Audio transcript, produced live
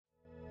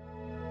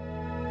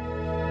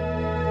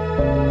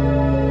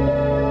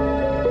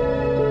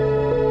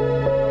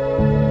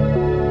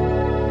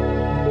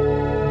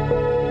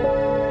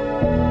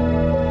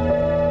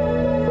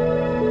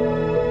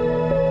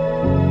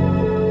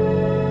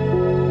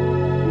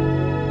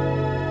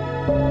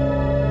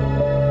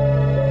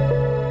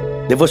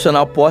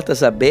Devocional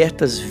Portas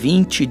Abertas,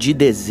 20 de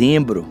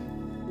dezembro.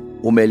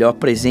 O melhor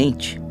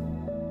presente.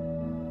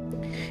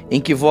 Em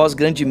que vós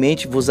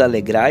grandemente vos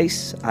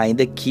alegrais,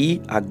 ainda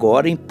que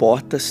agora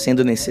importa,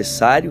 sendo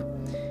necessário,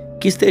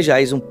 que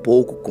estejais um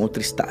pouco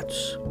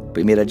contristados.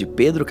 1 de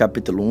Pedro,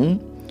 capítulo 1,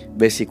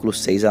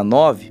 versículos 6 a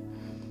 9.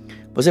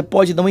 Você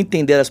pode não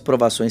entender as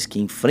provações que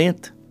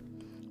enfrenta,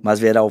 mas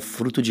verá o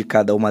fruto de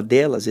cada uma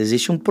delas.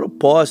 Existe um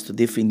propósito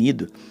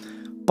definido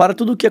para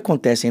tudo o que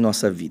acontece em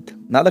nossa vida.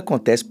 Nada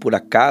acontece por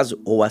acaso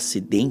ou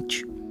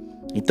acidente.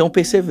 Então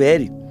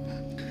persevere.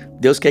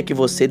 Deus quer que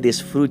você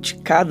desfrute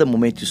cada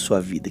momento de sua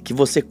vida, que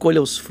você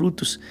colha os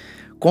frutos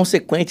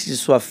consequentes de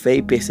sua fé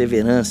e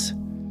perseverança.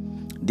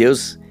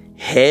 Deus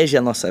rege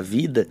a nossa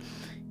vida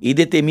e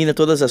determina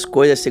todas as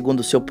coisas segundo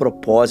o seu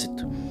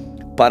propósito,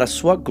 para a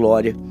sua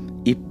glória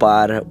e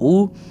para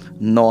o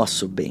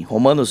nosso bem.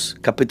 Romanos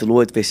capítulo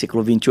 8,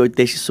 versículo 28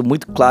 deixa isso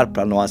muito claro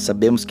para nós.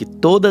 Sabemos que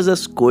todas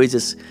as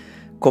coisas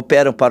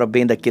cooperam para o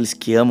bem daqueles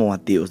que amam a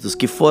Deus, dos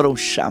que foram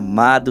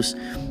chamados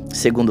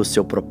segundo o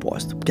seu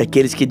propósito. Porque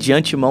aqueles que de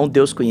antemão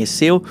Deus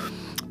conheceu,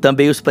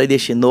 também os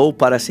predestinou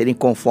para serem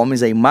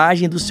conformes à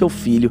imagem do seu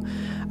Filho,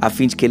 a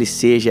fim de que ele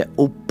seja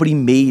o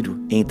primeiro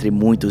entre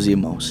muitos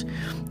irmãos.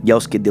 E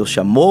aos que Deus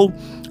chamou,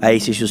 a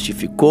esses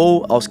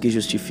justificou, aos que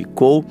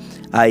justificou,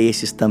 a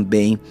esses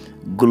também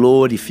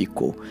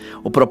glorificou.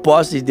 O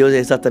propósito de Deus é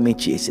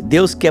exatamente esse.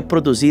 Deus quer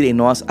produzir em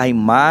nós a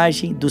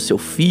imagem do seu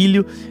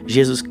Filho,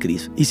 Jesus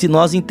Cristo. E se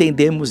nós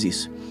entendemos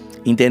isso,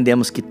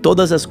 entendemos que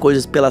todas as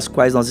coisas pelas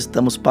quais nós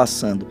estamos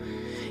passando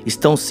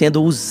estão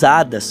sendo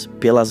usadas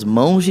pelas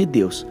mãos de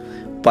Deus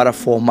para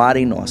formar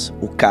em nós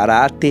o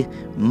caráter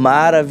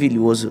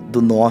maravilhoso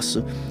do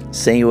nosso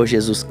Senhor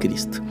Jesus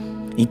Cristo.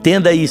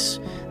 Entenda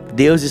isso.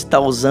 Deus está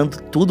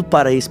usando tudo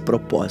para esse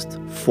propósito,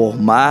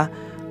 formar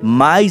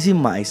mais e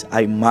mais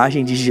a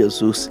imagem de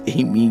Jesus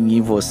em mim e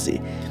em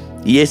você.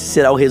 E esse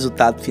será o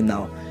resultado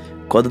final.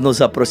 Quando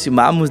nos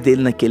aproximarmos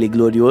dele naquele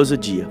glorioso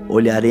dia,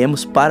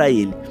 olharemos para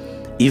ele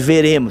e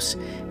veremos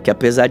que,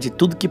 apesar de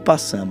tudo que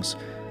passamos,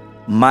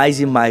 mais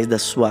e mais da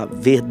sua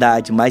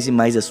verdade, mais e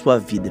mais da sua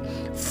vida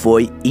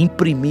foi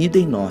imprimida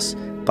em nós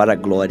para a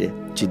glória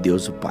de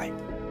Deus o Pai.